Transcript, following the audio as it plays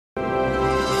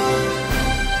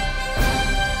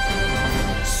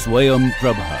Swayam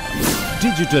Prabha.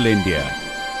 Digital India.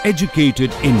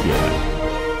 Educated India.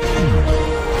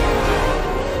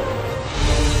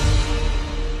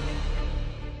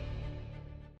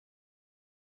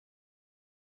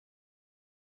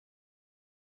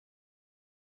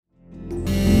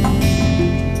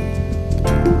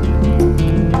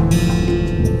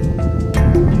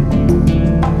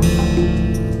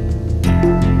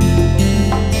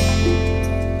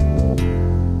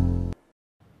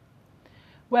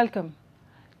 Welcome.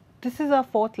 This is our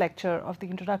fourth lecture of the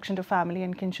Introduction to Family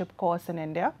and Kinship course in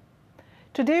India.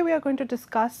 Today we are going to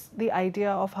discuss the idea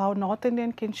of how North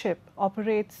Indian kinship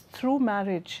operates through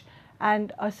marriage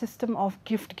and a system of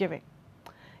gift giving.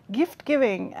 Gift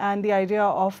giving and the idea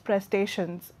of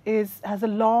prestations has a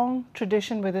long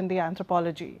tradition within the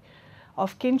anthropology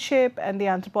of kinship and the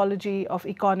anthropology of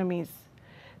economies.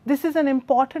 This is an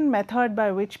important method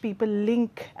by which people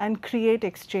link and create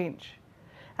exchange.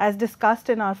 As discussed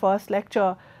in our first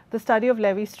lecture, the study of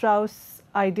Levi-Strauss'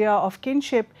 idea of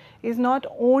kinship is not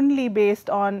only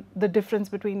based on the difference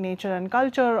between nature and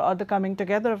culture or the coming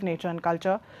together of nature and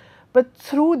culture, but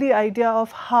through the idea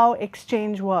of how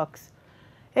exchange works.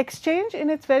 Exchange in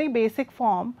its very basic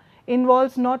form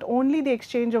involves not only the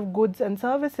exchange of goods and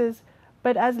services,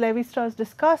 but as Levi-Strauss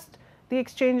discussed, the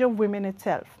exchange of women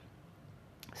itself.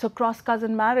 So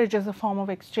cross-cousin marriage is a form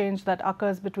of exchange that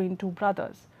occurs between two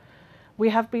brothers. We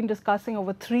have been discussing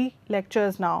over 3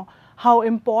 lectures now how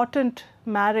important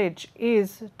marriage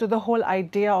is to the whole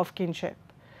idea of kinship.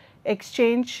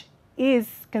 Exchange is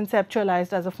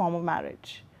conceptualized as a form of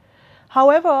marriage.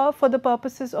 However, for the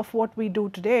purposes of what we do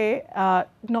today,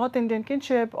 North Indian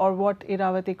kinship, or what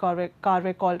Iravati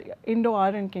Karve called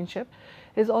Indo-Aryan kinship,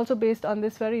 is also based on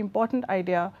this very important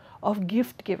idea of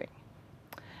gift giving.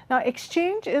 Now,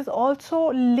 exchange is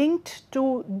also linked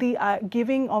to the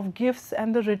giving of gifts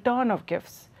and the return of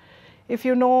gifts. If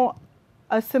you know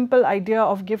a simple idea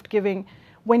of gift giving,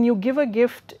 when you give a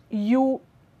gift, you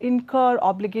incur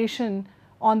obligation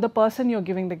on the person you're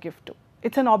giving the gift to.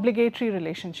 It's an obligatory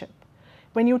relationship.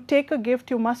 When you take a gift,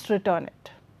 you must return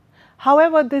it.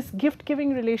 However, this gift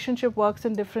giving relationship works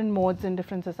in different modes in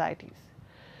different societies.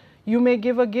 You may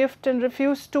give a gift and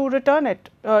refuse to return it,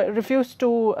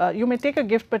 you may take a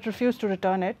gift but refuse to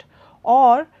return it,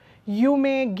 or you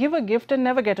may give a gift and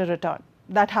never get a return.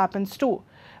 That happens too.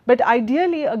 But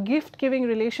ideally, a gift giving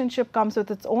relationship comes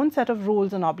with its own set of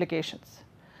rules and obligations.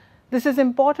 This is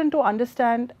important to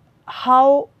understand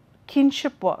how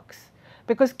kinship works,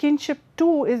 because kinship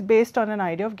too is based on an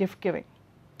idea of gift giving.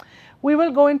 We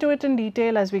will go into it in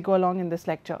detail as we go along in this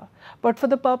lecture, but for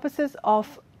the purposes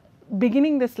of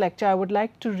beginning this lecture, I would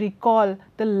like to recall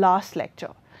the last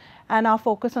lecture and our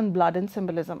focus on blood and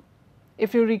symbolism.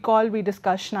 If you recall, we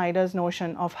discussed Schneider's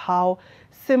notion of how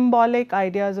symbolic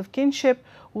ideas of kinship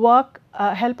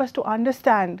help us to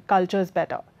understand cultures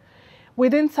better.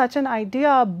 Within such an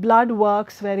idea, blood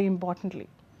works very importantly.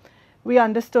 We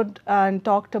understood and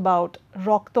talked about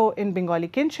Rokto in Bengali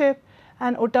kinship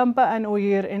and Utampa and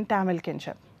Uyir in Tamil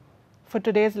kinship. For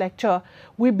today's lecture,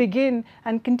 we begin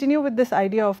and continue with this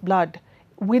idea of blood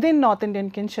within North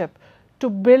Indian kinship to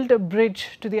build a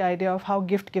bridge to the idea of how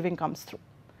gift giving comes through.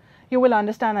 You will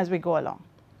understand as we go along.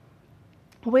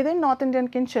 Within North Indian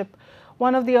kinship,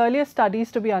 one of the earliest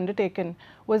studies to be undertaken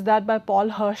was that by Paul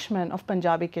Hirschman of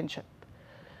Punjabi kinship.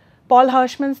 Paul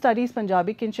Hirschman studies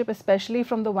Punjabi kinship especially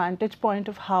from the vantage point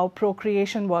of how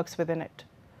procreation works within it.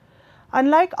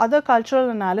 Unlike other cultural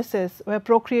analysis where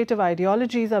procreative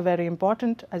ideologies are very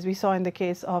important, as we saw in the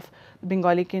case of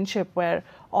Bengali kinship where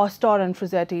Ostor and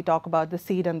Frazzetti talk about the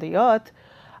seed and the earth,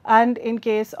 and in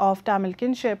case of Tamil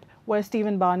kinship where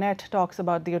Stephen Barnett talks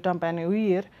about the Utampa and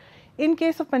Uyir, in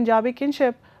case of Punjabi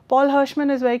kinship, Paul Hirschman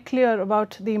is very clear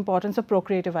about the importance of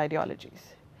procreative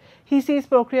ideologies. He sees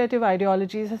procreative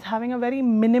ideologies as having a very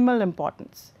minimal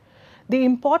importance. The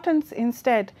importance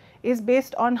instead is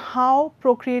based on how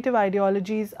procreative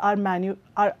ideologies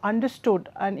are understood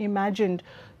and imagined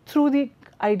through the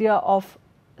idea of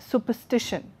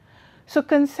superstition. So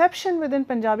conception within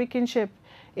Punjabi kinship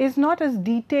is not as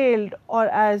detailed or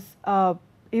as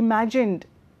imagined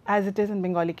as it is in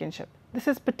Bengali kinship. This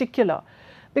is particular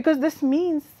because this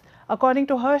means, according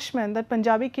to Hirschman, that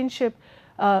Punjabi kinship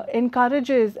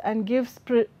encourages and gives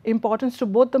importance to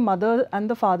both the mother and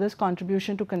the father's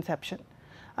contribution to conception.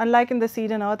 Unlike in the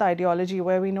seed and earth ideology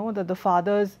where we know that the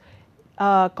father's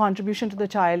contribution to the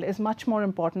child is much more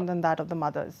important than that of the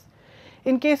mother's.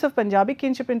 In case of Punjabi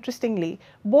kinship, interestingly,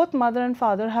 both mother and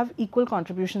father have equal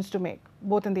contributions to make,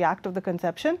 both in the act of the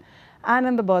conception and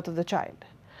in the birth of the child.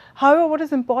 However, what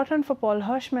is important for Paul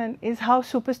Hirschman is how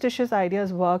superstitious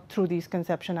ideas work through these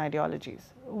conception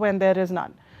ideologies when there is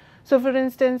none. So for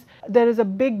instance, there is a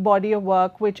big body of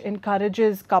work which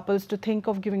encourages couples to think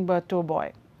of giving birth to a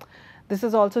boy. This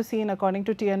is also seen according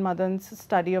to T.N. Madan's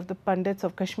study of the Pandits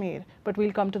of Kashmir, but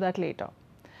we'll come to that later.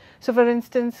 So for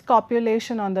instance,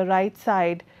 copulation on the right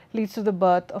side leads to the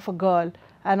birth of a girl,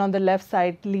 and on the left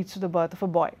side leads to the birth of a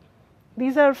boy.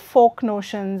 These are folk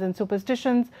notions and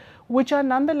superstitions which are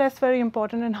nonetheless very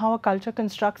important in how a culture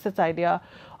constructs its idea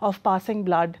of passing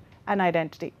blood and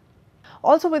identity.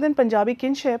 Also within Punjabi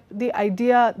kinship, the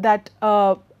idea that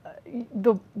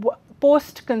the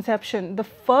post-conception, the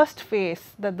first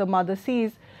face that the mother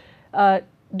sees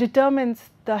determines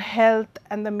the health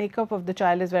and the makeup of the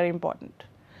child is very important.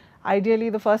 Ideally,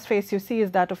 the first face you see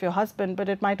is that of your husband, but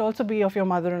it might also be of your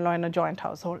mother-in-law in a joint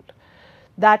household.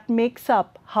 That makes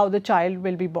up how the child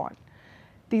will be born.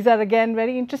 These are again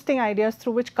very interesting ideas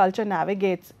through which culture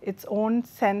navigates its own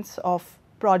sense of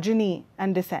progeny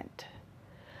and descent.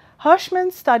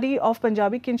 Hirschman's study of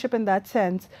Punjabi kinship in that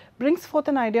sense brings forth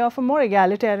an idea of a more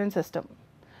egalitarian system.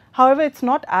 However, it's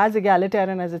not as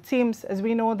egalitarian as it seems, as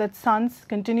we know that sons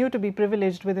continue to be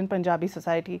privileged within Punjabi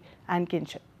society and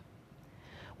kinship.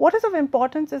 What is of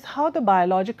importance is how the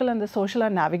biological and the social are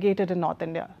navigated in North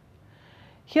India.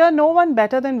 Here, no one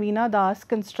better than Veena Das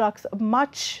constructs a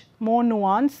much more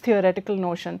nuanced theoretical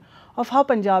notion of how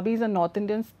Punjabis and North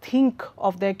Indians think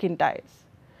of their kin ties.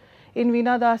 In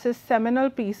Veena Das's seminal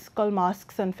piece called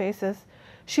Masks and Faces,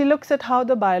 she looks at how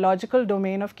the biological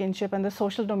domain of kinship and the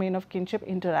social domain of kinship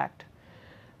interact.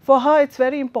 For her, it's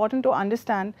very important to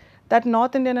understand that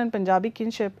North Indian and Punjabi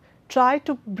kinship try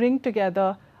to bring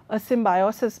together a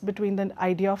symbiosis between the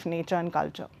idea of nature and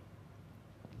culture.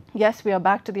 Yes, we are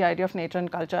back to the idea of nature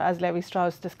and culture as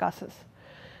Levi-Strauss discusses.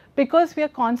 Because we are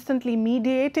constantly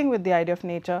mediating with the idea of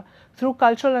nature through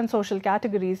cultural and social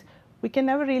categories, we can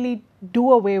never really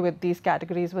do away with these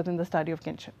categories within the study of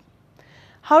kinship.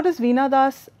 How does Veena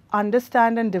Das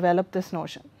understand and develop this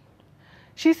notion?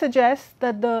 She suggests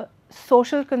that the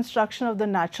social construction of the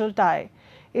natural tie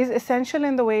is essential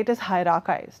in the way it is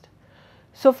hierarchized.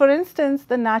 So for instance,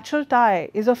 the natural tie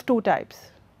is of two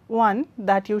types. One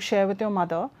that you share with your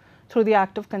mother through the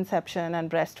act of conception and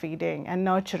breastfeeding and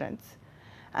nurturance.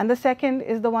 And the second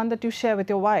is the one that you share with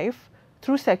your wife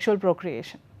through sexual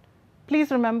procreation.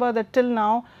 Please remember that till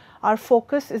now our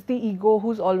focus is the ego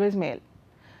who's always male.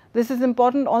 This is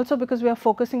important also because we are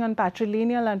focusing on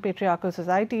patrilineal and patriarchal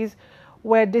societies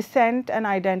where descent and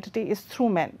identity is through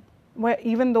men, where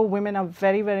even though women are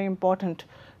very, very important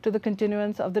to the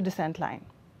continuance of the descent line.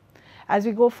 As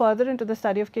we go further into the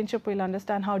study of kinship, we'll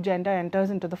understand how gender enters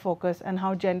into the focus and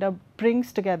how gender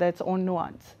brings together its own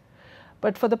nuance.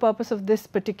 But for the purpose of this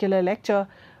particular lecture,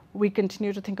 we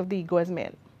continue to think of the ego as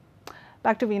male.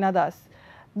 Back to Veena Das.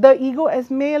 The ego as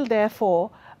male,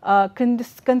 therefore,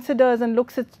 considers and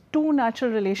looks at two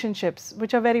natural relationships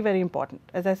which are very, very important.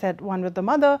 As I said, one with the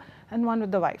mother and one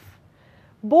with the wife.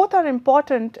 Both are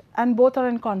important and both are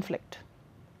in conflict.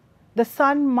 The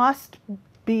son must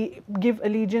give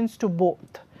allegiance to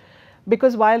both,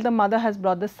 because while the mother has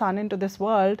brought the son into this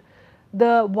world,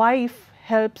 the wife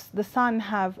helps the son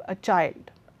have a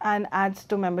child and adds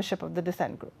to membership of the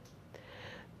descent group.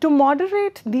 To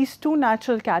moderate these two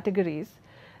natural categories,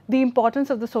 the importance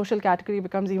of the social category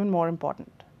becomes even more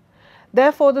important.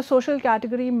 Therefore, the social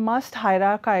category must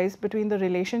hierarchize between the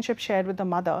relationship shared with the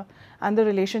mother and the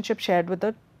relationship shared with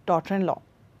the daughter-in-law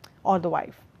or the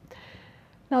wife.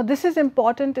 Now, this is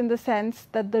important in the sense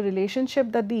that the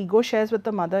relationship that the ego shares with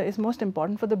the mother is most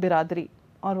important for the biradari,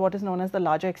 or what is known as the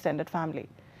larger extended family.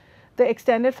 The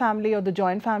extended family or the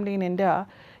joint family in India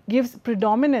gives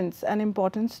predominance and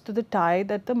importance to the tie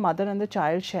that the mother and the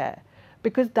child share,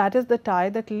 because that is the tie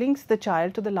that links the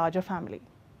child to the larger family.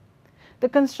 The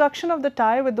construction of the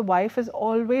tie with the wife is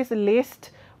always laced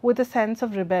with a sense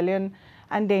of rebellion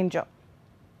and danger.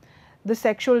 The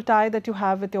sexual tie that you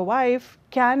have with your wife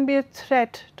can be a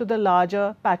threat to the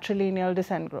larger patrilineal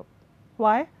descent group.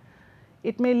 Why?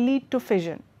 It may lead to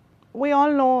fission. We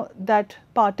all know that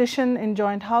partition in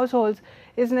joint households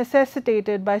is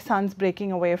necessitated by sons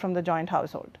breaking away from the joint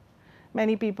household.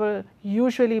 Many people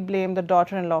usually blame the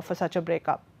daughter-in-law for such a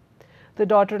breakup. The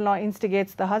daughter-in-law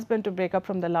instigates the husband to break up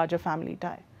from the larger family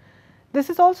tie.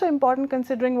 This is also important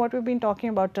considering what we've been talking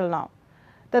about till now,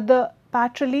 that the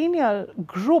patrilineal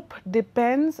group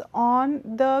depends on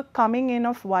the coming in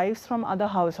of wives from other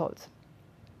households.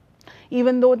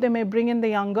 Even though they may bring in the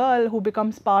young girl who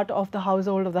becomes part of the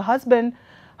household of the husband,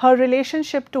 her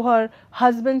relationship to her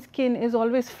husband's kin is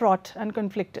always fraught and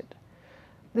conflicted.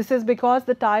 This is because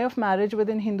the tie of marriage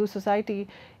within Hindu society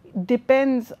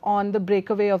depends on the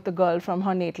breakaway of the girl from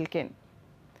her natal kin.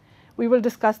 We will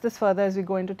discuss this further as we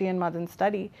go into T.N. Madan's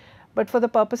study, But for the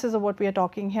purposes of what we are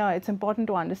talking here, it's important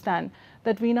to understand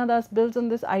that Veena Das builds on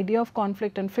this idea of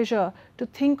conflict and fissure to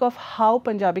think of how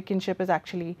Punjabi kinship is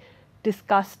actually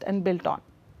discussed and built on.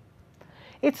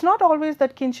 It's not always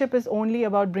that kinship is only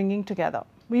about bringing together.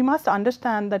 We must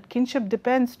understand that kinship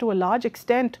depends to a large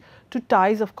extent to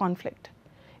ties of conflict.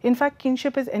 In fact,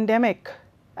 kinship is endemic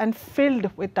and filled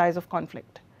with ties of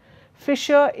conflict.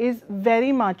 Fissure is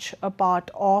very much a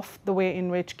part of the way in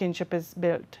which kinship is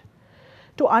built.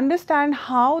 To understand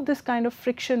how this kind of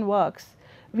friction works,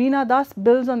 Veena thus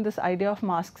builds on this idea of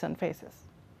masks and faces.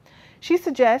 She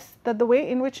suggests that the way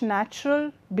in which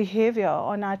natural behavior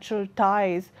or natural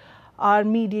ties are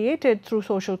mediated through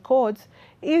social codes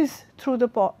is through the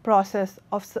process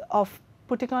of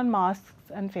putting on masks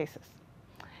and faces.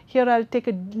 Here I will take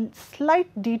a slight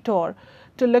detour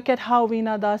to look at how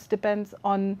Veena Das depends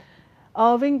on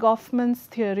Erving Goffman's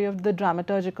theory of the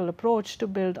dramaturgical approach to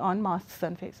build on masks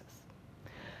and faces.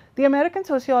 The American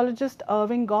sociologist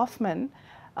Erving Goffman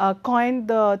coined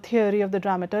the theory of the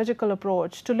dramaturgical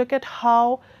approach to look at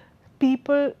how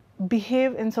people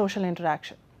behave in social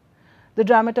interaction. The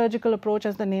dramaturgical approach,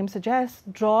 as the name suggests,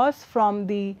 draws from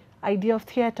the idea of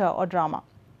theatre or drama.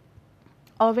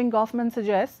 Erving Goffman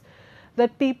suggests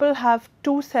that people have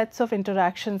two sets of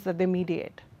interactions that they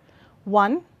mediate,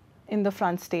 one in the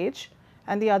front stage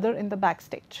and the other in the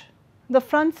backstage. The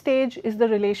front stage is the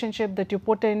relationship that you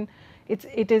put in.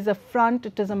 It is a front,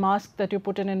 it is a mask that you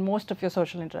put in most of your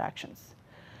social interactions.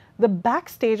 The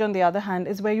backstage, on the other hand,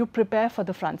 is where you prepare for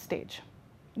the front stage.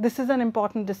 This is an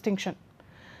important distinction.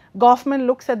 Goffman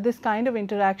looks at this kind of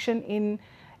interaction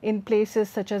in places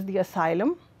such as the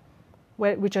asylum,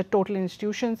 which are total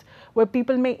institutions, where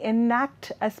people may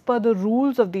enact as per the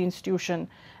rules of the institution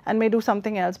and may do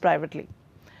something else privately.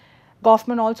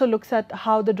 Goffman also looks at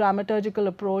how the dramaturgical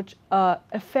approach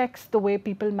affects the way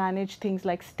people manage things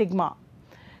like stigma.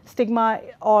 Stigma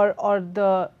or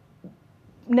the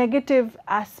negative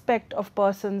aspect of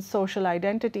person's social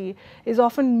identity is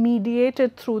often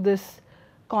mediated through this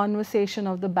conversation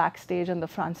of the backstage and the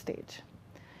front stage.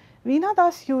 Veena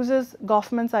thus uses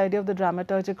Goffman's idea of the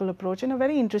dramaturgical approach in a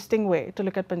very interesting way to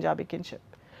look at Punjabi kinship.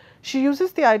 She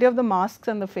uses the idea of the masks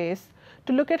and the face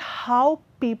to look at how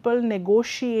people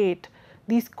negotiate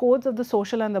these codes of the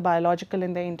social and the biological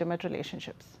in their intimate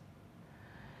relationships.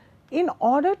 In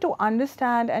order to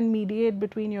understand and mediate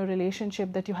between your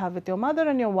relationship that you have with your mother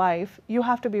and your wife, you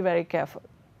have to be very careful.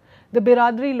 The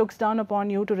Biradri looks down upon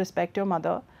you to respect your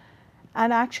mother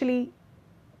and actually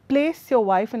place your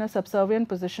wife in a subservient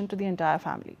position to the entire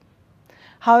family.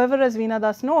 However, as Veena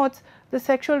Das notes, the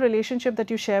sexual relationship that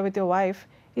you share with your wife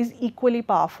is equally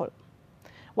powerful.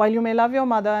 While you may love your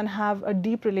mother and have a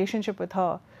deep relationship with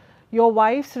her, your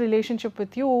wife's relationship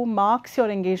with you marks your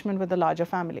engagement with the larger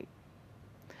family.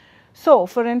 So,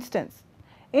 for instance,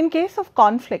 in case of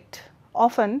conflict,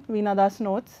 often, Veena Das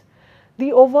notes,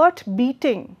 the overt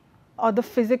beating or the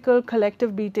physical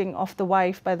collective beating of the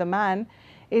wife by the man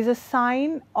is a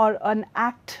sign or an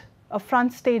act, a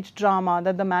front stage drama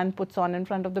that the man puts on in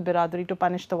front of the Biradri to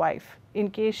punish the wife in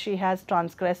case she has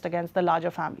transgressed against the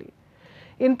larger family.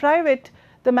 In private,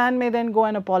 the man may then go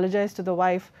and apologize to the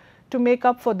wife to make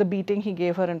up for the beating he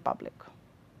gave her in public.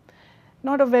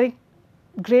 Not a very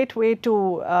great way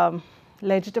to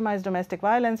legitimize domestic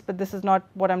violence, but this is not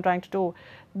what I am trying to do.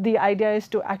 The idea is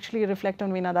to actually reflect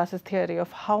on Veena Das's theory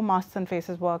of how masks and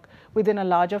faces work within a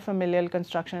larger familial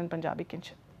construction in Punjabi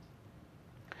kinship.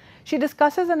 She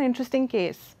discusses an interesting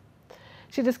case.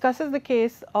 She discusses the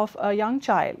case of a young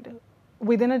child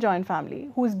within a joint family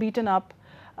who is beaten up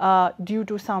due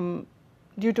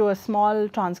to a small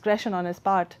transgression on his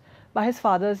part by his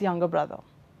father's younger brother.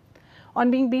 On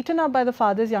being beaten up by the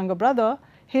father's younger brother,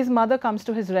 his mother comes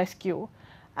to his rescue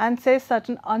and says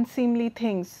certain unseemly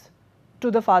things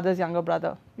to the father's younger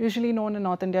brother, usually known in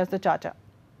North India as the Chacha.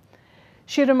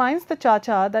 She reminds the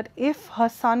Chacha that if her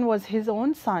son was his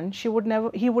own son, he would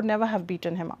never have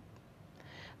beaten him up.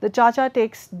 The Chacha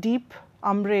takes deep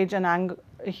umbrage and anger.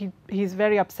 He is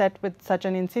very upset with such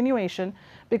an insinuation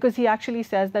because he actually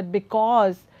says that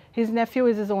because his nephew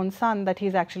is his own son that he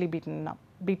is actually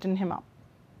beaten him up.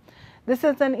 This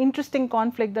is an interesting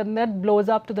conflict that blows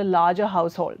up to the larger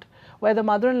household, where the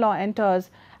mother-in-law enters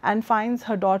and finds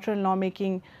her daughter-in-law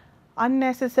making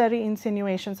unnecessary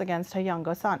insinuations against her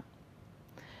younger son.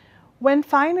 When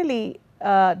finally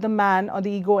the man or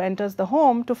the ego enters the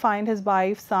home to find his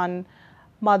wife, son,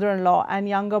 mother-in-law and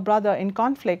younger brother in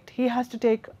conflict, he has to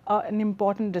take an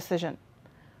important decision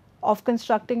of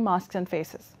constructing masks and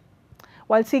faces.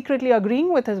 While secretly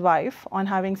agreeing with his wife on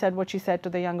having said what she said to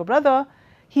the younger brother,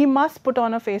 he must put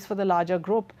on a face for the larger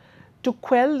group to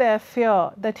quell their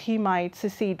fear that he might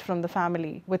secede from the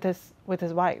family with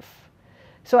his wife.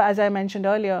 So as I mentioned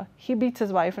earlier, he beats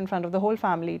his wife in front of the whole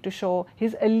family to show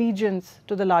his allegiance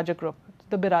to the larger group,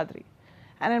 the biradri.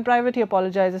 And in private, he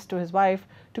apologizes to his wife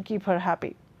to keep her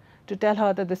happy, to tell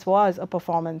her that this was a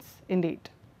performance indeed.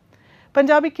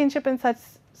 Punjabi kinship in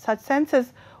such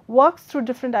senses works through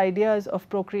different ideas of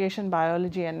procreation,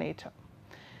 biology and nature.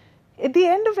 At the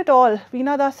end of it all,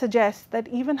 Veena Das suggests that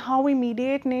even how we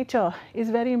mediate nature is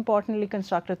very importantly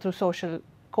constructed through social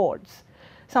codes,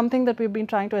 something that we've been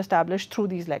trying to establish through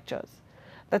these lectures.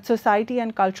 That society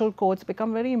and cultural codes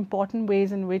become very important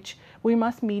ways in which we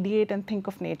must mediate and think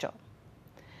of nature.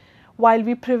 While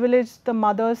we privilege the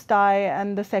mother's tie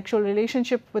and the sexual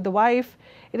relationship with the wife,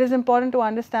 it is important to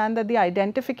understand that the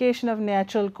identification of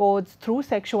natural codes through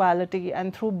sexuality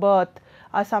and through birth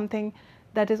are something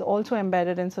that is also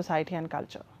embedded in society and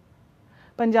culture.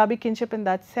 Punjabi kinship in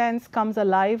that sense comes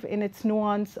alive in its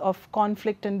nuance of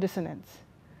conflict and dissonance.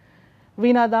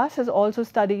 Veena Das has also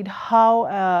studied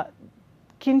how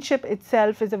kinship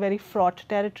itself is a very fraught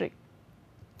territory.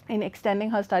 In extending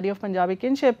her study of Punjabi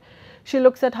kinship, she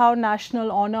looks at how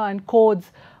national honor and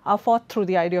codes are fought through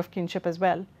the idea of kinship as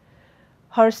well.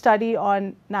 Her study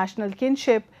on national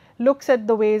kinship looks at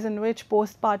the ways in which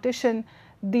post-partition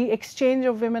the exchange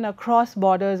of women across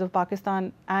borders of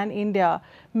Pakistan and India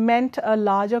meant a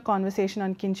larger conversation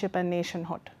on kinship and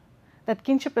nationhood. That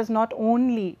kinship is not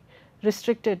only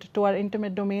restricted to our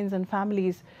intimate domains and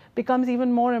families becomes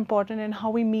even more important in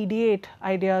how we mediate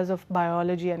ideas of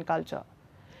biology and culture.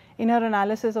 In her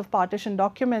analysis of partition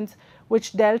documents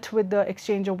which dealt with the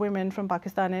exchange of women from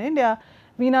Pakistan and India,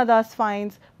 Veena Das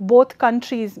finds both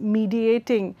countries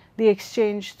mediating the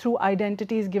exchange through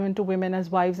identities given to women as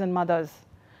wives and mothers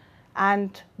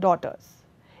and daughters.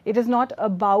 It is not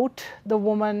about the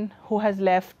woman who has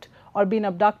left or been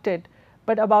abducted,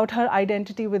 but about her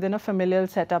identity within a familial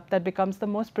setup that becomes the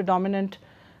most predominant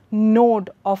node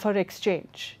of her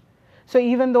exchange. So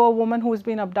even though a woman who has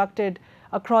been abducted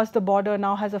across the border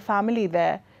now has a family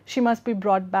there, she must be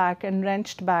brought back and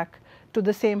wrenched back to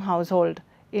the same household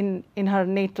in her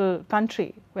natal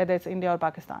country, whether it's India or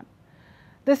Pakistan.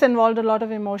 This involved a lot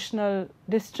of emotional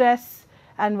distress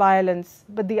and violence,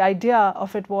 but the idea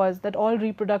of it was that all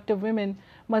reproductive women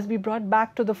must be brought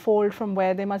back to the fold from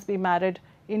where they must be married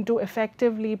into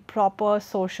effectively proper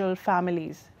social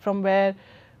families from where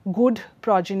good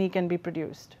progeny can be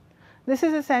produced. This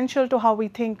is essential to how we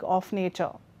think of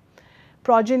nature.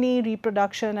 Progeny,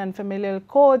 reproduction and familial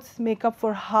codes make up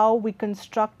for how we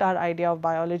construct our idea of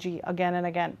biology again and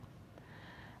again.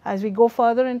 As we go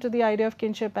further into the idea of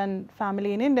kinship and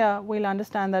family in India, we'll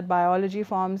understand that biology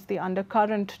forms the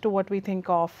undercurrent to what we think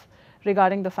of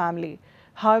regarding the family.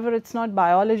 However, it's not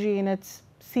biology in its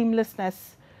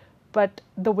seamlessness, but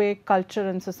the way culture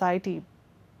and society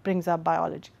brings up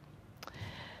biology.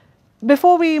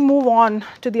 Before we move on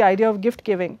to the idea of gift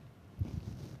giving,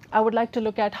 I would like to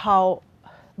look at how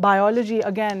biology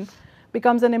again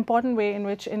becomes an important way in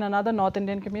which in another North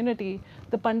Indian community,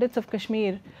 the Pandits of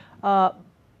Kashmir,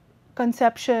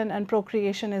 conception and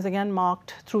procreation is again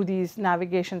marked through these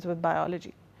navigations with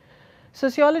biology.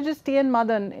 Sociologist T. N.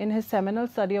 Madan, in his seminal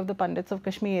study of the Pandits of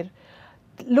Kashmir,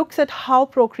 looks at how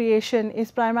procreation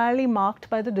is primarily marked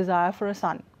by the desire for a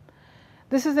son.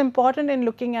 This is important in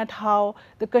looking at how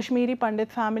the Kashmiri Pandit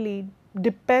family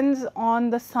depends on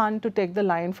the son to take the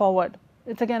line forward.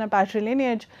 It's again a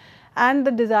patrilineage, and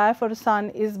the desire for a son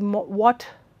is what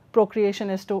procreation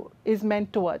is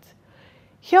meant towards.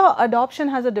 Here, adoption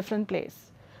has a different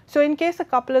place. So, in case a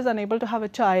couple is unable to have a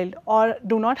child or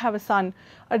do not have a son,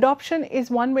 adoption is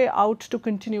one way out to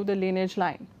continue the lineage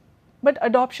line. But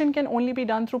adoption can only be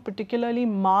done through particularly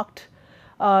marked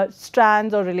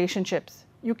strands or relationships.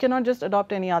 You cannot just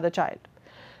adopt any other child.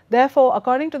 Therefore,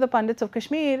 according to the Pandits of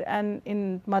Kashmir and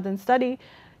in Madan's study,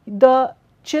 the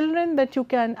children that you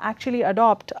can actually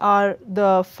adopt are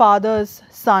the father's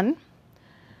son,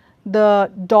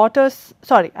 the daughter's,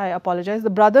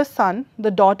 the brother's son,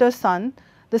 the daughter's son,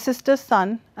 the sister's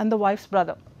son and the wife's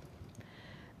brother.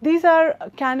 These are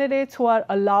candidates who are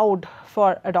allowed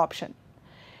for adoption.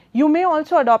 You may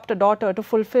also adopt a daughter to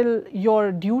fulfill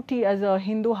your duty as a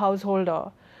Hindu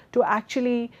householder to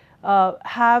actually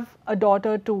have a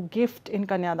daughter to gift in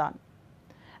Kanyadan.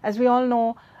 As we all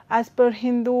know, as per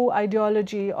Hindu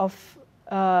ideology of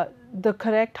the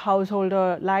correct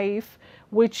householder life,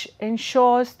 which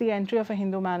ensures the entry of a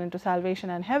Hindu man into salvation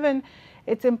and heaven,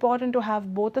 it's important to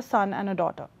have both a son and a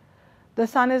daughter. The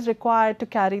son is required to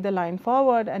carry the line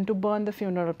forward and to burn the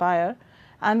funeral pyre,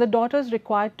 and the daughter is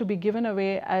required to be given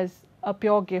away as a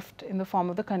pure gift in the form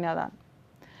of the Kanyadan.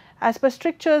 As per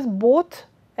strictures, both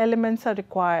elements are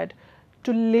required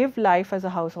to live life as a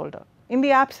householder. In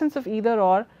the absence of either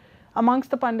or,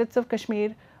 amongst the Pandits of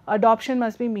Kashmir, adoption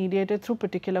must be mediated through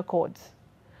particular codes.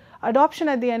 Adoption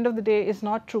at the end of the day is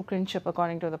not true kinship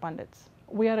according to the Pandits.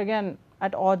 We are again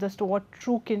at odds as to what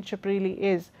true kinship really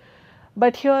is.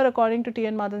 But here, according to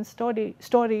T.N. Madan's study,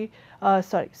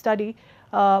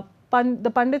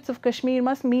 the Pandits of Kashmir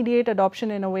must mediate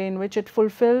adoption in a way in which it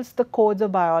fulfills the codes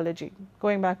of biology,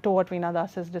 going back to what Veena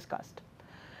Das has discussed.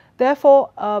 Therefore,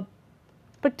 a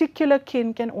particular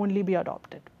kin can only be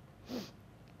adopted.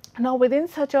 Now, within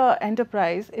such an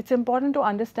enterprise, it's important to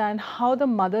understand how the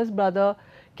mother's brother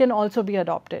can also be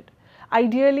adopted.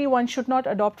 Ideally, one should not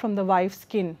adopt from the wife's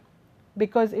kin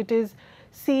because it is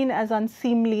seen as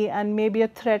unseemly and may be a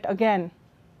threat again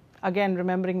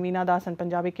remembering Veena Das and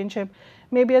Punjabi kinship,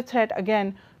 may be a threat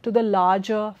again to the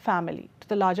larger family, to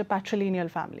the larger patrilineal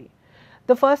family.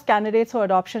 The first candidates for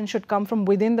adoption should come from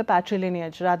within the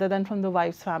patrilineage rather than from the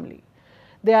wife's family.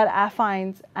 They are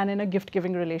affines and in a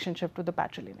gift-giving relationship to the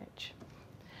patrilineage.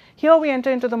 Here we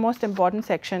enter into the most important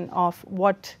section of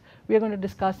what we are going to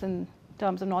discuss in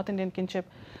terms of North Indian kinship,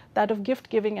 that of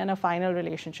gift-giving and affinal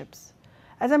relationships.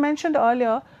 As I mentioned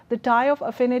earlier, the tie of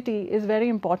affinity is very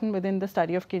important within the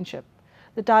study of kinship.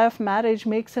 The tie of marriage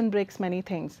makes and breaks many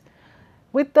things.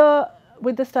 With the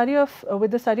study of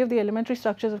the elementary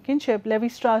structures of kinship,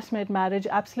 Levi-Strauss made marriage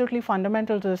absolutely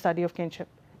fundamental to the study of kinship.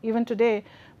 Even today,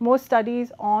 most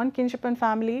studies on kinship and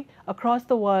family across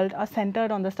the world are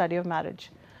centered on the study of marriage.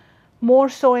 More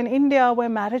so in India, where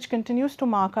marriage continues to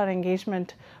mark our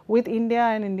engagement with India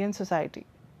and Indian society.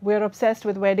 We are obsessed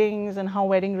with weddings and how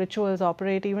wedding rituals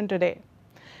operate even today.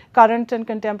 Current and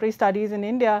contemporary studies in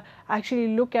India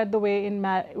actually look at the way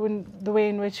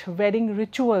in which wedding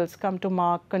rituals come to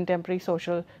mark contemporary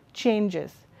social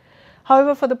changes.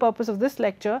 However, for the purpose of this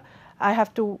lecture, I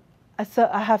have to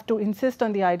insist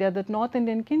on the idea that North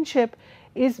Indian kinship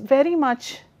is very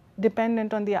much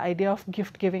dependent on the idea of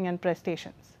gift giving and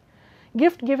prestations.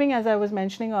 Gift giving, as I was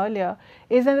mentioning earlier,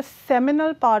 is a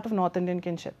seminal part of North Indian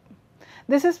kinship.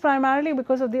 This is primarily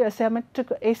because of the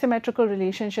asymmetrical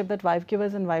relationship that wife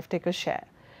givers and wife takers share.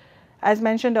 As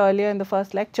mentioned earlier in the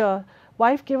first lecture,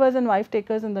 wife givers and wife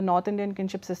takers in the North Indian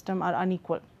kinship system are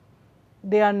unequal.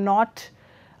 They are not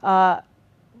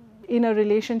in a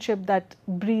relationship that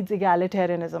breeds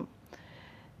egalitarianism.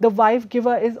 The wife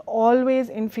giver is always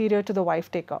inferior to the wife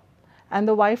taker, and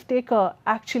the wife taker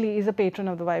actually is a patron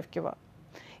of the wife giver.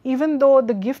 Even though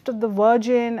the gift of the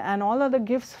virgin and all other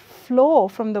gifts flow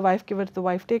from the wife giver to the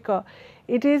wife taker,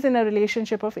 it is in a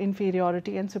relationship of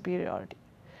inferiority and superiority.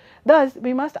 Thus,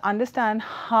 we must understand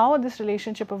how this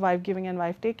relationship of wife giving and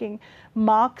wife taking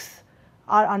marks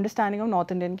our understanding of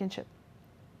North Indian kinship.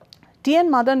 T.N.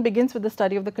 Madan begins with the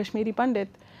study of the Kashmiri Pandit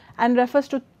and refers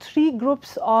to three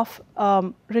groups of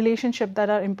relationship that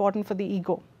are important for the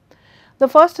ego. The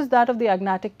first is that of the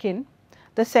agnatic kin,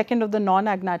 the second of the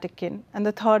non-agnatic kin, and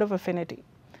the third of affinity.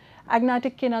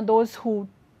 Agnatic kin are those who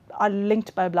are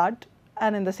linked by blood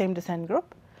and in the same descent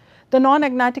group. The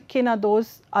non-agnatic kin are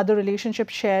the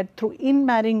relationships shared through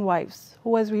in-marrying wives,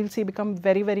 who, as we will see, become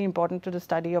very, very important to the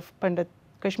study of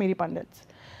Kashmiri Pandits.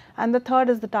 And the third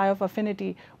is the tie of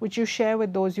affinity, which you share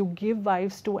with those you give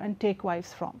wives to and take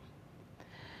wives from.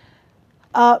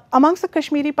 Amongst the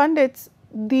Kashmiri Pandits,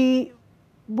 the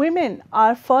women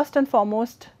are first and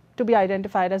foremost to be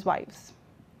identified as wives.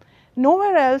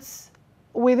 Nowhere else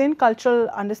within cultural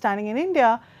understanding in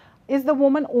India is the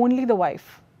woman only the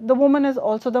wife. The woman is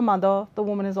also the mother, the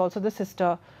woman is also the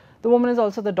sister, the woman is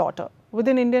also the daughter.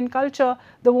 Within Indian culture,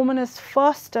 the woman is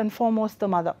first and foremost the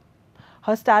mother.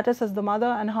 Her status as the mother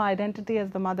and her identity as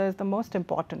the mother is the most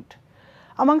important.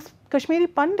 Amongst Kashmiri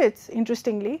Pandits,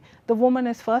 interestingly, the woman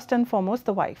is first and foremost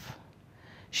the wife.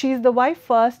 She is the wife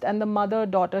first and the mother,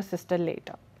 daughter, sister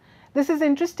later. This is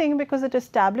interesting because it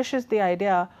establishes the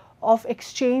idea of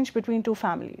exchange between two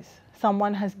families.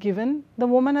 Someone has given the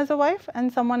woman as a wife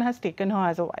and someone has taken her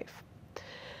as a wife.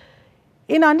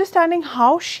 In understanding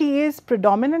how she is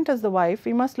predominant as the wife,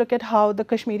 we must look at how the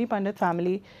Kashmiri Pandit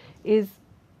family is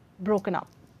broken up.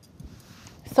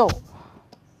 So,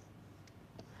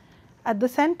 at the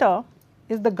center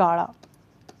is the Gada,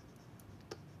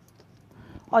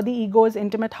 or the ego's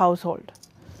intimate household,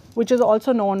 which is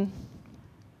also known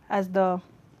as the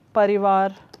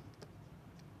Parivar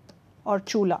or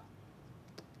Chula.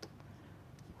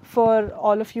 For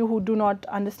all of you who do not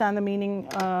understand the meaning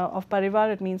of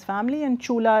Parivar, it means family, and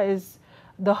Chula is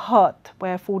the hearth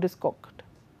where food is cooked.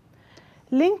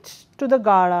 Linked to the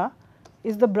Gada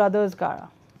is the brother's Gada,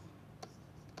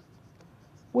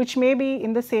 which may be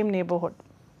in the same neighborhood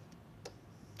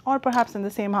or perhaps in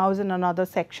the same house in another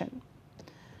section.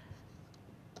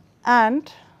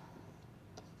 And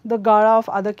the gara of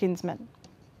other kinsmen,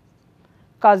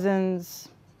 cousins,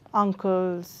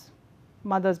 uncles,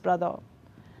 mother's brother.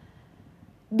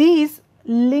 These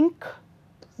link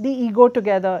the ego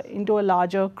together into a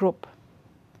larger group.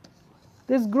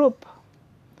 This group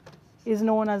is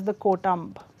known as the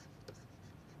kotamb,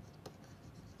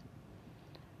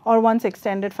 or one's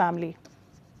extended family.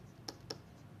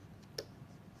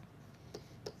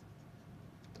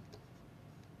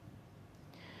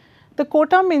 The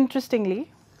kotamb,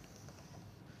 interestingly,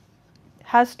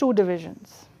 has two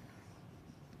divisions.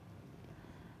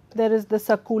 There is the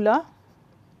sakula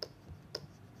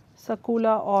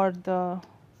or the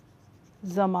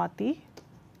zamati,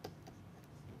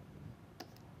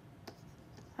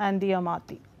 and the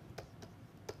amati.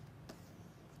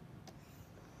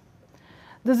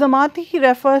 The zamati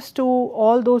refers to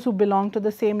all those who belong to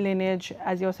the same lineage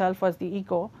as yourself as the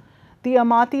ego. The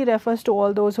amati refers to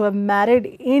all those who have married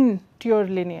into your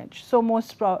lineage. So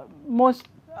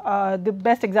the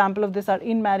best example of this are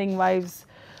in-marrying wives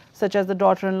such as the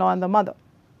daughter-in-law and the mother.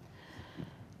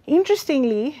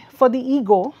 Interestingly, for the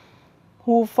ego,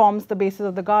 who forms the basis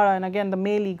of the gara, and again the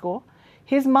male ego,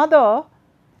 his mother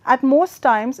at most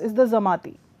times is the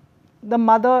zamati. The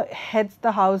mother heads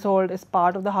the household, is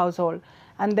part of the household,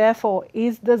 and therefore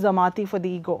is the zamati for the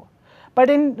ego. But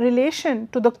in relation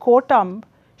to the kotamb,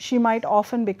 she might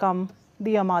often become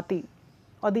the amati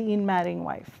or the in-marrying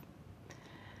wife.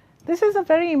 This is a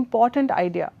very important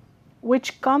idea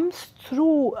which comes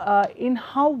through in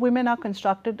how women are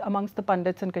constructed amongst the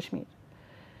Pandits in Kashmir,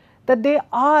 that they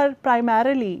are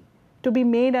primarily to be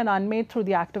made and unmade through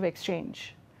the act of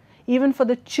exchange. Even for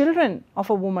the children of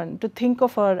a woman to think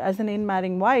of her as an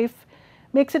in-marrying wife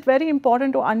makes it very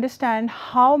important to understand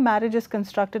how marriage is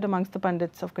constructed amongst the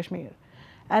Pandits of Kashmir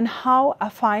and how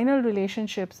affinal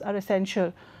relationships are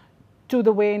essential to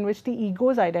the way in which the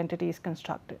ego's identity is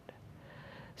constructed.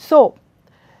 So,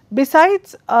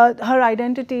 besides her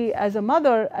identity as a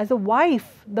mother, as a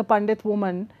wife, the Pandit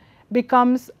woman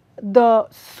becomes the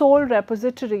sole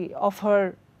repository of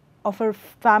her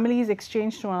family's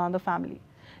exchange to another family.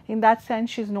 In that sense,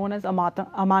 she is known as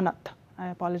amanat. I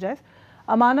apologize.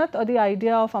 Amanat, or the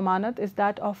idea of amanat, is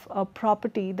that of a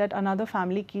property that another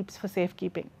family keeps for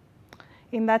safekeeping.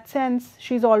 In that sense,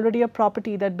 she is already a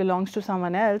property that belongs to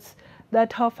someone else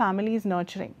that her family is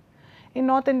nurturing. In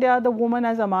North India, the woman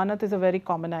as amanat is a very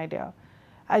common idea.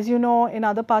 As you know, in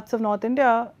other parts of North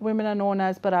India, women are known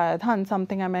as paraya dhan,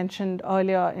 something I mentioned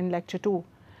earlier in lecture 2.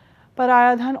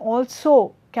 Paraya dhan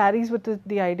also carries with it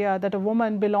the idea that a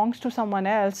woman belongs to someone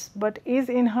else but is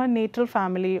in her natal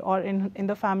family or in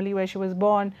the family where she was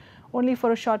born only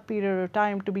for a short period of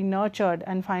time to be nurtured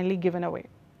and finally given away.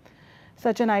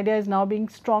 Such an idea is now being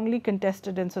strongly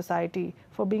contested in society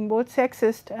for being both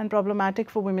sexist and problematic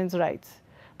for women's rights,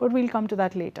 but we'll come to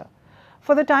that later.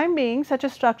 For the time being, such a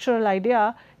structural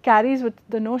idea carries with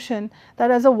the notion that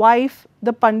as a wife,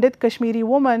 the Pandit Kashmiri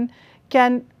woman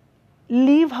can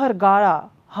leave her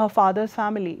gara, her father's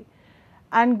family,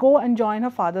 and go and join her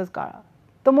father's gara.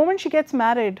 The moment she gets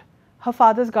married, her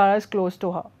father's gara is closed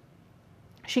to her.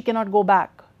 She cannot go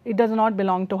back. It does not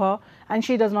belong to her and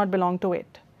she does not belong to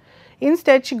it.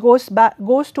 Instead, she goes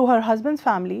to her husband's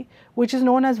family, which is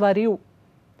known as Variu.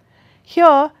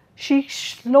 Here, she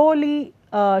slowly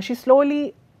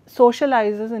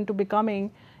socializes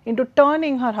into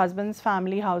turning her husband's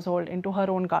family household into her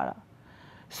own gara.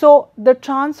 So, the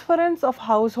transference of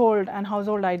household and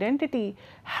household identity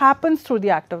happens through the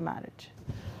act of marriage.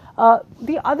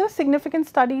 The other significant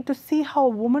study to see how a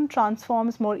woman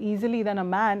transforms more easily than a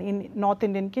man in North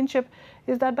Indian kinship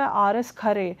is that by R.S.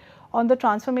 Khare on the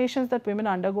transformations that women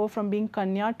undergo from being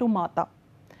Kanya to Mata,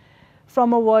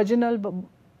 from a virginal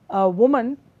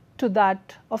woman to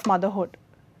that of motherhood.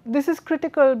 This is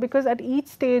critical because at each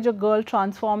stage a girl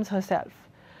transforms herself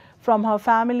from her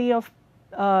family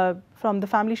from the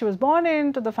family she was born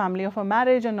in to the family of her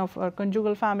marriage and of her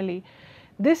conjugal family.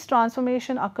 This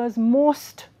transformation occurs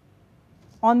most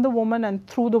on the woman and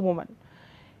through the woman.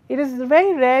 It is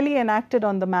very rarely enacted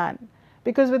on the man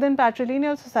because within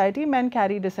patrilineal society men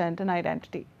carry descent and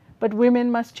identity, but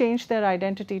women must change their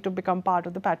identity to become part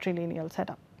of the patrilineal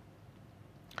setup.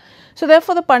 So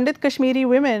therefore, the Pandit Kashmiri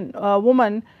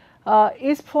woman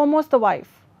is foremost the wife.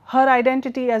 Her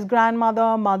identity as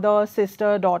grandmother, mother,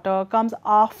 sister, daughter comes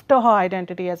after her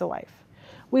identity as a wife.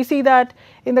 We see that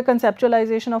in the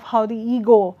conceptualization of how the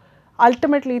ego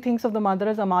ultimately thinks of the mother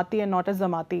as amati and not as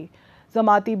zamati.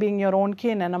 Zamati being your own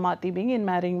kin and amati being in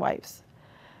marrying wives.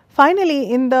 Finally,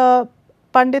 in the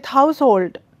Pandit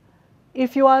household,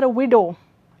 if you are a widow,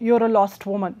 you are a lost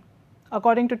woman.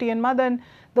 According to T. N. Madan,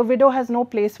 the widow has no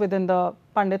place within the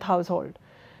Pandit household.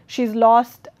 She's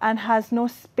lost and has no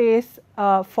space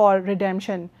for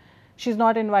redemption. She's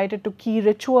not invited to key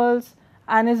rituals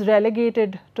and is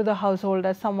relegated to the household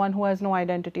as someone who has no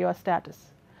identity or status.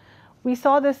 We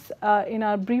saw this in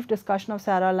our brief discussion of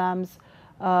Sarah Lamb's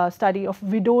study of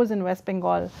widows in West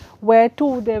Bengal, where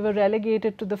too they were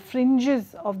relegated to the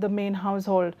fringes of the main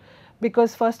household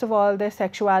because first of all their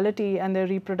sexuality and their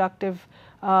reproductive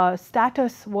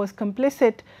status was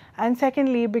complicit, and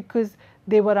secondly because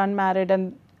they were unmarried,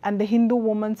 and the Hindu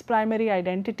woman's primary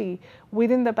identity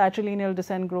within the patrilineal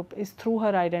descent group is through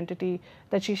her identity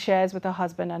that she shares with her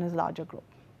husband and his larger group.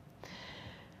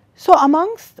 So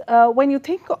amongst, when you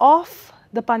think of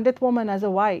the Pandit woman as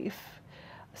a wife,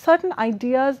 certain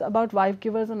ideas about wife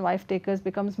givers and wife takers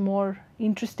becomes more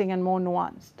interesting and more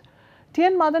nuanced.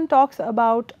 T.N. Madan talks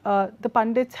about the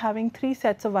Pandits having 3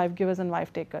 sets of wife givers and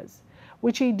wife takers,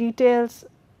 which he details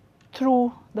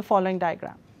through the following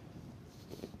diagram.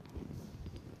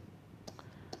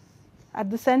 At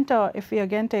the center, if we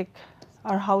again take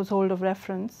our household of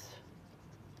reference,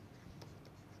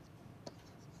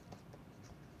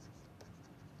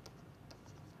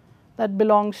 that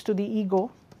belongs to the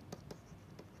ego.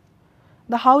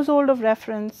 The household of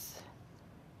reference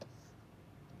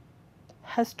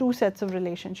has 2 sets of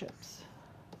relationships.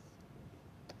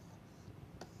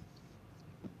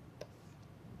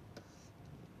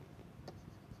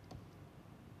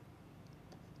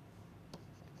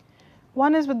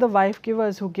 One is with the wife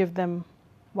givers who give them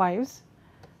wives,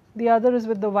 the other is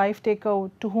with the wife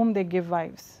taker to whom they give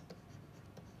wives.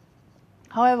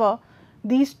 However,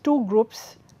 these 2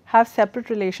 groups have separate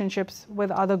relationships with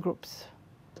other groups.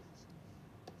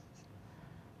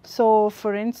 So,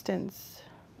 for instance,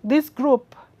 this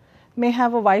group may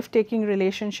have a wife taking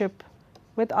relationship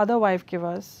with other wife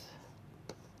givers,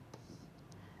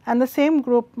 and the same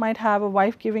group might have a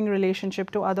wife giving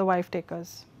relationship to other wife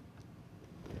takers.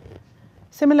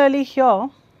 Similarly here,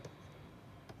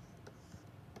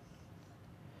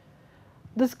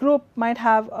 this group might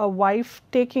have a wife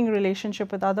taking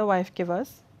relationship with other wife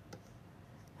givers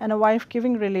and a wife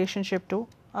giving relationship to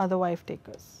other wife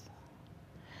takers.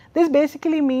 This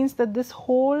basically means that this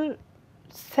whole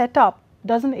setup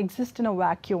doesn't exist in a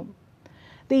vacuum.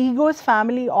 The ego's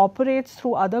family operates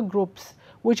through other groups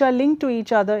which are linked to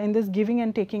each other in this giving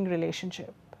and taking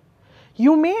relationship.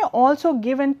 You may also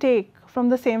give and take from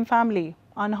the same family,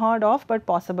 unheard of but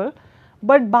possible,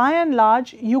 but by and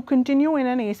large you continue in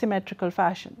an asymmetrical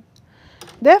fashion.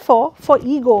 Therefore, for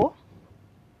ego,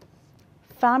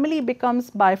 family becomes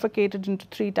bifurcated into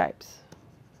 3 types: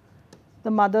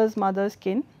 the mother's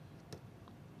kin,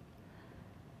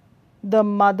 the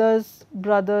mother's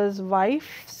brother's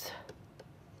wife's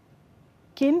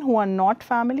kin who are not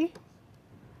family,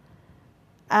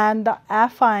 and the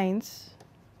affines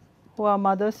who are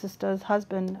mother, sisters,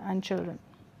 husband and children.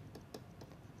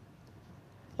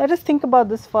 Let us think about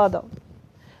this further.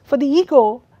 For the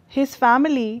ego, his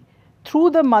family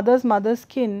through the mother's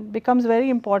kin becomes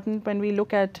very important when we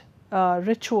look at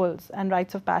rituals and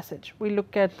rites of passage. We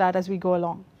look at that as we go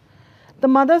along. The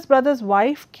mother's brother's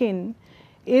wife kin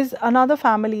is another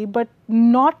family, but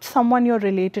not someone you're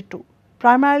related to,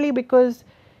 primarily because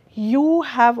your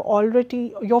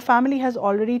family has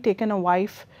already taken a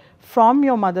wife from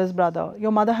your mother's brother.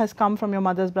 Your mother has come from your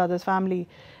mother's brother's family,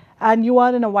 and you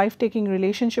are in a wife taking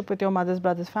relationship with your mother's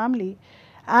brother's family,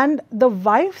 and the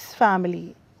wife's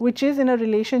family, which is in a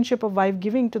relationship of wife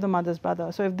giving to the mother's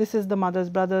brother. So if this is the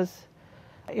mother's brother's,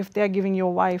 if they are giving you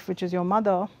a wife which is your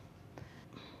mother,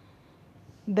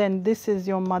 then this is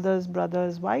your mother's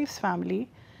brother's wife's family,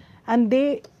 and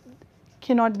they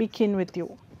cannot be kin with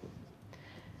you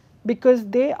because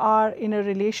they are in a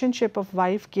relationship of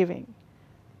wife giving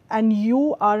and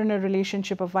you are in a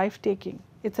relationship of wife taking.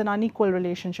 It's an unequal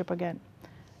relationship again.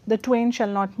 The twain shall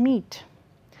not meet.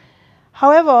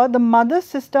 However, the mother,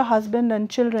 sister, husband and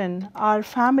children are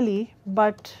family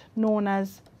but known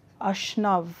as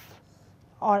ashnav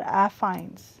or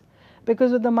affines,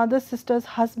 because with the mother, sister's,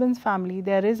 husband's family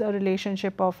there is a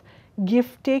relationship of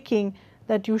gift taking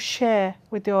that you share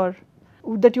with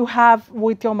that you have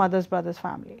with your mother's brother's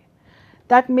family.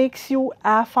 That makes you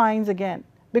affines again,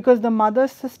 because the mother,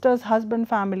 sister's, husband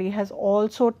family has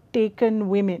also taken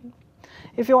women.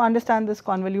 If you understand this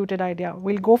convoluted idea,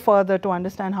 we'll go further to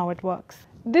understand how it works.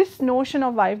 This notion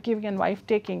of wife giving and wife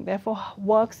taking therefore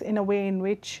works in a way in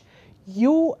which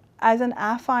you as an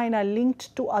affine are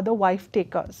linked to other wife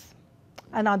takers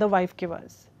and other wife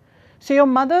givers. So your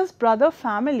mother's brother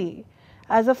family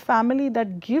as a family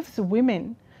that gives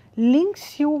women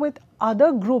links you with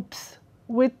other groups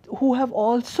who have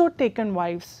also taken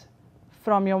wives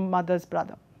from your mother's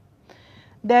brother.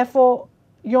 Therefore,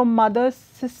 your mother's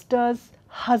sister's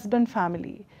husband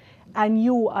family and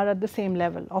you are at the same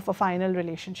level of a final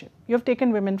relationship. You have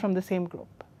taken women from the same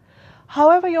group.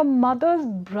 However, your mother's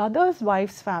brother's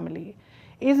wife's family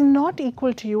is not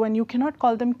equal to you, and you cannot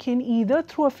call them kin either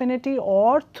through affinity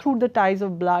or through the ties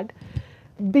of blood,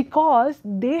 because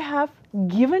they have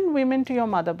given women to your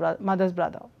mother's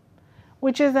brother,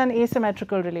 which is an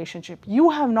asymmetrical relationship. You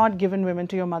have not given women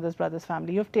to your mother's brother's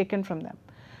family, you have taken from them.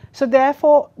 So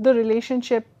therefore, the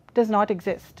relationship does not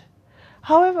exist.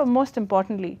 However, most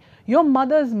importantly, your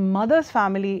mother's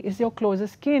family is your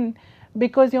closest kin,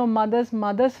 because your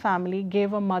mother's family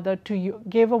gave a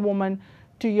woman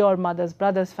to your mother's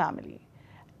brother's family,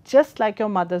 just like your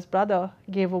mother's brother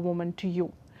gave a woman to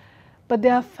you. But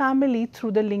they are family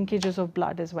through the linkages of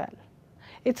blood as well.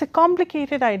 It's a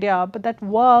complicated idea, but that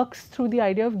works through the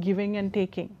idea of giving and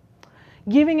taking.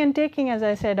 Giving and taking, as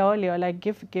I said earlier, like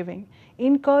gift giving,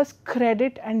 incurs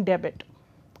credit and debit.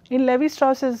 In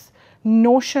Levi-Strauss's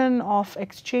notion of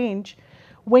exchange,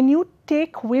 when you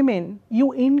take women,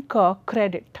 you incur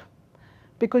credit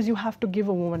because you have to give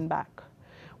a woman back.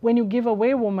 When you give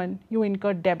away a woman, you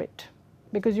incur debit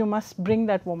because you must bring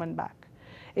that woman back.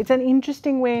 It's an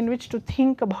interesting way in which to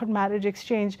think about marriage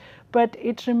exchange, but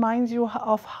it reminds you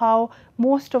of how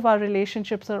most of our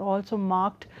relationships are also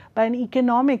marked by an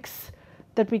economics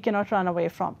that we cannot run away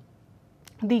from.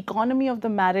 The economy of the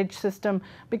marriage system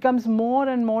becomes more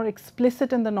and more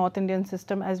explicit in the North Indian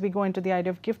system as we go into the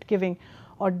idea of gift giving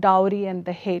or dowry and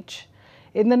dahej.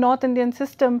 In the North Indian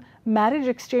system, marriage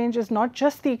exchange is not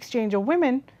just the exchange of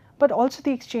women, but also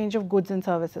the exchange of goods and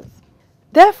services.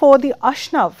 Therefore, the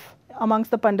Ashnav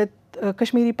amongst the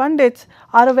Kashmiri Pandits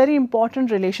are a very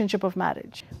important relationship of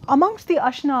marriage. Amongst the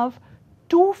Ashnav,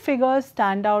 two figures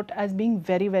stand out as being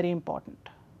very, very important.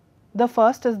 The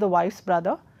first is the wife's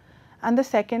brother, and the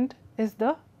second is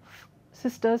the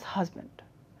sister's husband.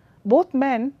 Both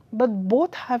men, but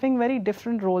both having very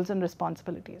different roles and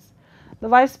responsibilities. The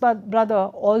wife's brother,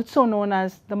 also known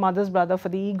as the mother's brother for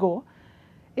the ego,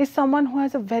 is someone who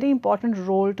has a very important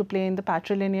role to play in the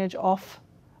patrilineage of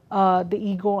the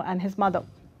ego and his mother.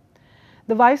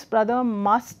 The wife's brother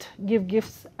must give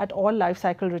gifts at all life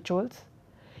cycle rituals.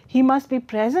 He must be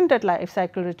present at life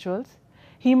cycle rituals.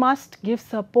 He must give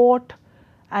support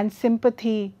and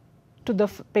sympathy to the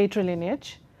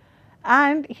patrilineage,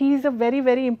 and he is a very,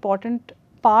 very important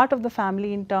part of the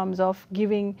family in terms of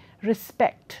giving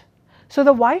respect. So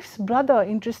the wife's brother,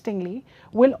 interestingly,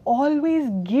 will always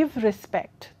give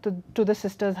respect to the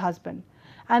sister's husband,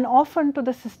 and often to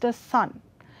the sister's son,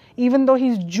 even though he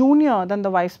is junior than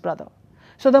the wife's brother.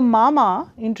 So the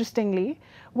mama, interestingly,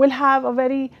 will have a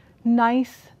very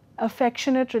nice,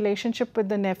 affectionate relationship with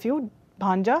the nephew,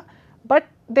 bhanja, but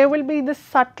there will be this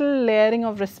subtle layering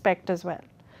of respect as well.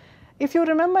 If you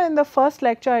remember, in the first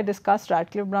lecture I discussed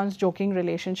Radcliffe Brown's joking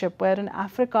relationship, where in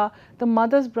Africa the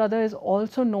mother's brother is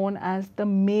also known as the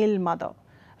male mother,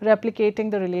 replicating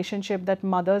the relationship that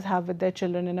mothers have with their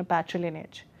children in a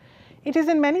patrilineage. It is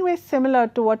in many ways similar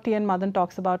to what T. N. Madan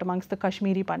talks about amongst the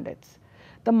Kashmiri Pandits.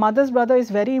 The mother's brother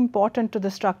is very important to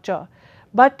the structure,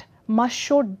 but must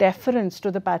show deference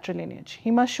to the patrilineage.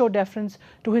 He must show deference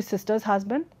to his sister's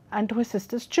husband and to his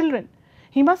sister's children.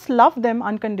 He must love them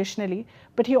unconditionally,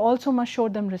 but he also must show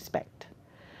them respect.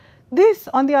 This,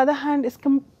 on the other hand, is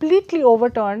completely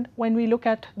overturned when we look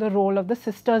at the role of the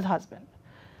sister's husband.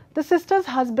 The sister's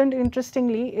husband,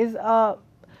 interestingly, is a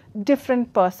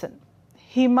different person.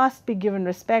 He must be given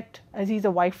respect as he is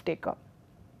a wife taker.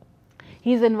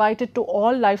 He is invited to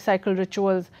all life cycle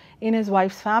rituals in his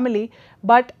wife's family,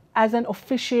 but as an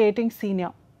officiating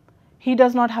senior. He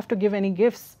does not have to give any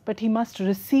gifts, but he must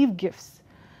receive gifts.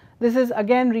 This is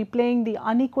again replaying the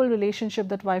unequal relationship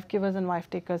that wife givers and wife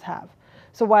takers have.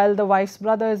 So while the wife's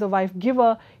brother is a wife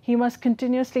giver, he must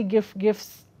continuously give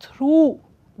gifts through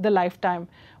the lifetime,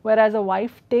 whereas a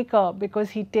wife taker, because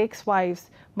he takes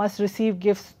wives, must receive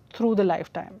gifts through the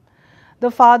lifetime.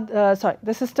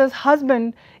 The sister's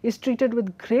husband is treated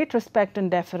with great respect and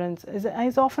deference,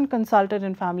 is often consulted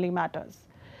in family matters.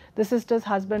 The sister's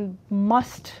husband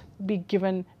must be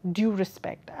given due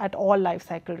respect at all life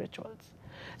cycle rituals.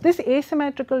 This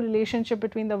asymmetrical relationship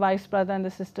between the wife's brother and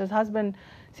the sister's husband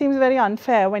seems very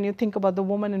unfair when you think about the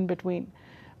woman in between,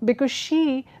 because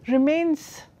she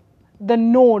remains the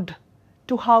node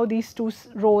to how these two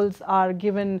roles are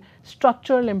given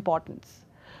structural importance.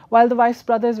 While the wife's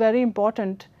brother is very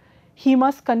important, he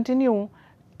must continue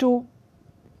to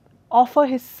offer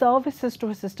his services to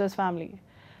his sister's family.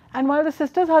 And while the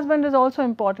sister's husband is also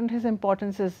important, his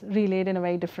importance is relayed in a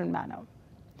very different manner.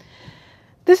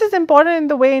 This is important in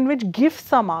the way in which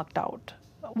gifts are marked out.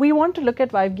 We want to look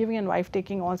at wife giving and wife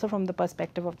taking also from the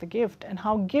perspective of the gift, and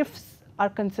how gifts are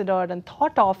considered and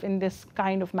thought of in this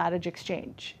kind of marriage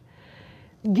exchange.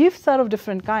 Gifts are of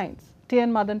different kinds.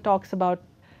 T.N. Madan talks about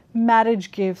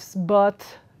marriage gifts,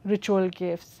 birth ritual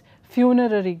gifts,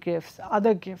 funerary gifts,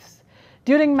 other gifts.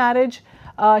 During marriage,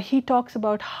 he talks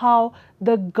about how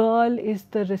the girl is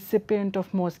the recipient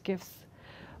of most gifts.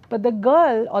 But the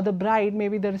girl or the bride may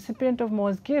be the recipient of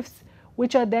most gifts,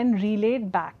 which are then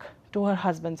relayed back to her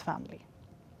husband's family.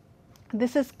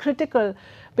 This is critical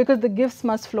because the gifts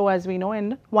must flow, as we know,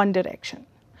 in one direction.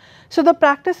 So the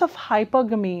practice of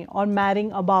hypergamy or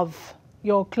marrying above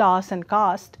your class and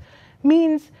caste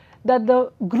means that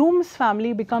the groom's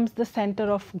family becomes the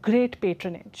center of great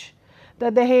patronage.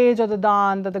 The dahej or the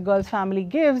daan that the girl's family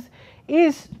gives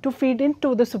is to feed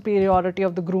into the superiority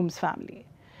of the groom's family.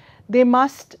 They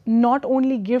must not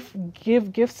only give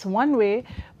gifts one way,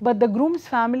 but the groom's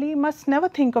family must never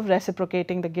think of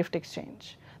reciprocating the gift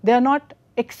exchange. They are not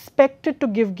expected to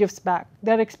give gifts back,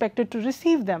 they are expected to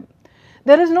receive them.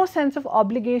 There is no sense of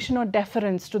obligation or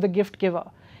deference to the gift giver.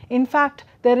 In fact,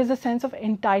 there is a sense of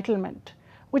entitlement,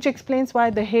 which explains why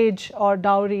dahej or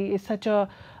dowry is such a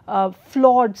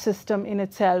flawed system in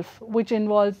itself, which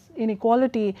involves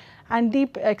inequality and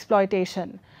deep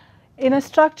exploitation. In a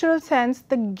structural sense,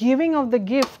 the giving of the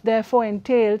gift therefore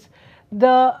entails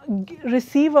the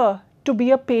receiver to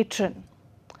be a patron.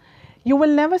 You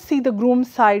will never see the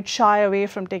groom's side shy away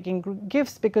from taking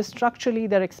gifts because structurally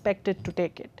they are expected to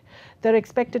take it. They are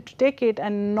expected to take it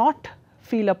and not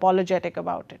feel apologetic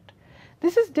about it.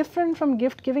 This is different from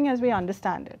gift giving as we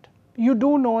understand it. You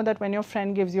do know that when your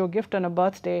friend gives you a gift on a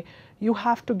birthday, you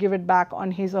have to give it back on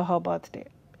his or her birthday.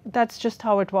 That's just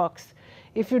how it works.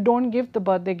 If you don't give the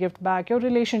birthday gift back, your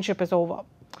relationship is over.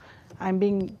 I'm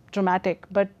being dramatic,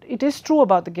 but it is true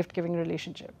about the gift giving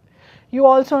relationship. You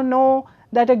also know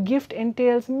that a gift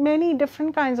entails many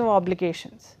different kinds of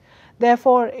obligations.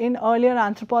 Therefore, in earlier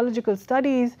anthropological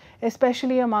studies,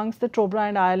 especially amongst the Trobriand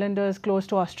and Islanders close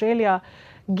to Australia,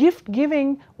 gift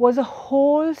giving was a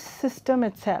whole system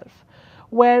itself,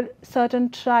 where certain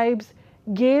tribes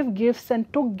gave gifts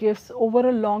and took gifts over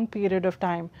a long period of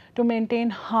time to maintain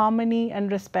harmony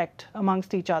and respect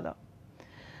amongst each other.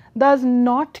 Thus,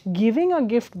 not giving a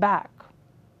gift back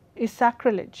is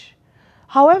sacrilege.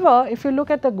 However, if you look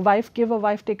at the wife giver,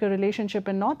 wife taker relationship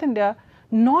in North India,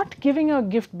 not giving a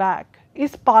gift back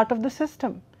is part of the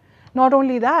system. Not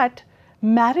only that,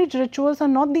 marriage rituals are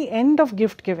not the end of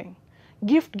gift giving.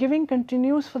 Gift giving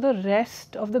continues for the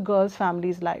rest of the girl's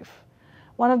family's life.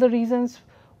 One of the reasons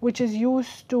which is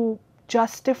used to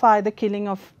justify the killing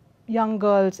of young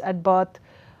girls at birth,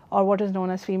 or what is known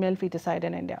as female feticide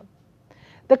in India.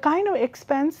 The kind of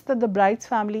expense that the bride's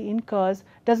family incurs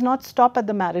does not stop at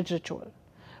the marriage ritual.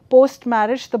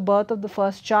 Post-marriage, the birth of the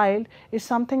first child is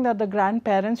something that the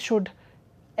grandparents should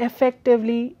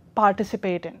effectively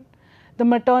participate in. The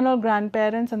maternal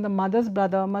grandparents and the mother's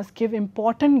brother must give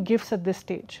important gifts at this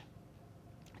stage.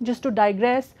 Just to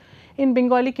digress, in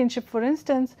Bengali kinship, for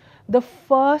instance, the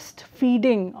first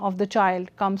feeding of the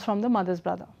child comes from the mother's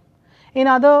brother. In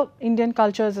other Indian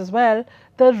cultures as well,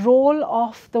 the role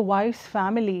of the wife's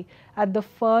family at the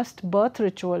first birth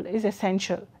ritual is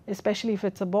essential, especially if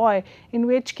it's a boy, in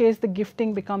which case the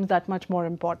gifting becomes that much more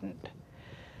important.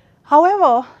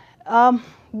 However,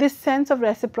 this sense of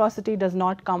reciprocity does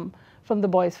not come from the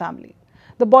boy's family.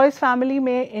 The boy's family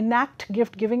may enact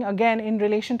gift giving again in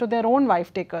relation to their own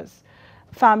wife takers,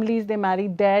 families they marry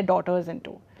their daughters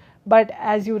into. But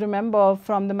as you remember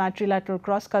from the matrilateral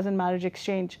cross-cousin marriage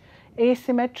exchange,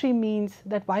 asymmetry means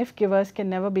that wife givers can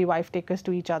never be wife takers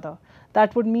to each other.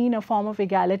 That would mean a form of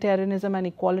egalitarianism and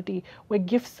equality where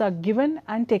gifts are given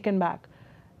and taken back.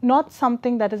 Not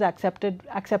something that is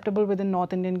acceptable within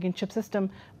North Indian kinship system,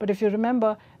 but if you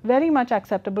remember, very much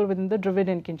acceptable within the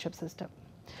Dravidian kinship system.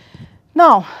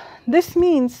 Now, this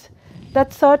means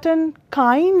that certain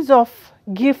kinds of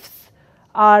gifts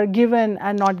are given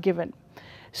and not given.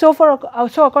 So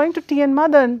according to T.N.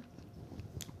 Madan,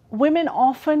 women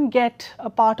often get a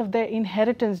part of their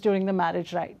inheritance during the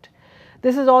marriage rite.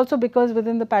 This is also because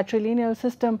within the patrilineal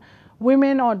system,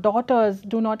 women or daughters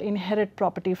do not inherit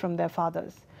property from their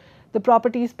fathers. The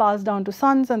property is passed down to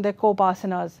sons and their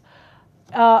co-parceners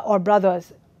or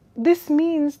brothers. This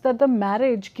means that the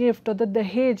marriage gift or the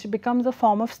dahej becomes a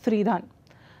form of stridhan.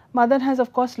 Madan has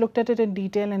of course looked at it in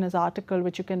detail in his article,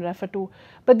 which you can refer to,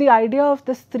 but the idea of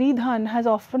the stridhan has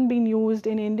often been used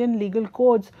in Indian legal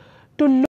codes to look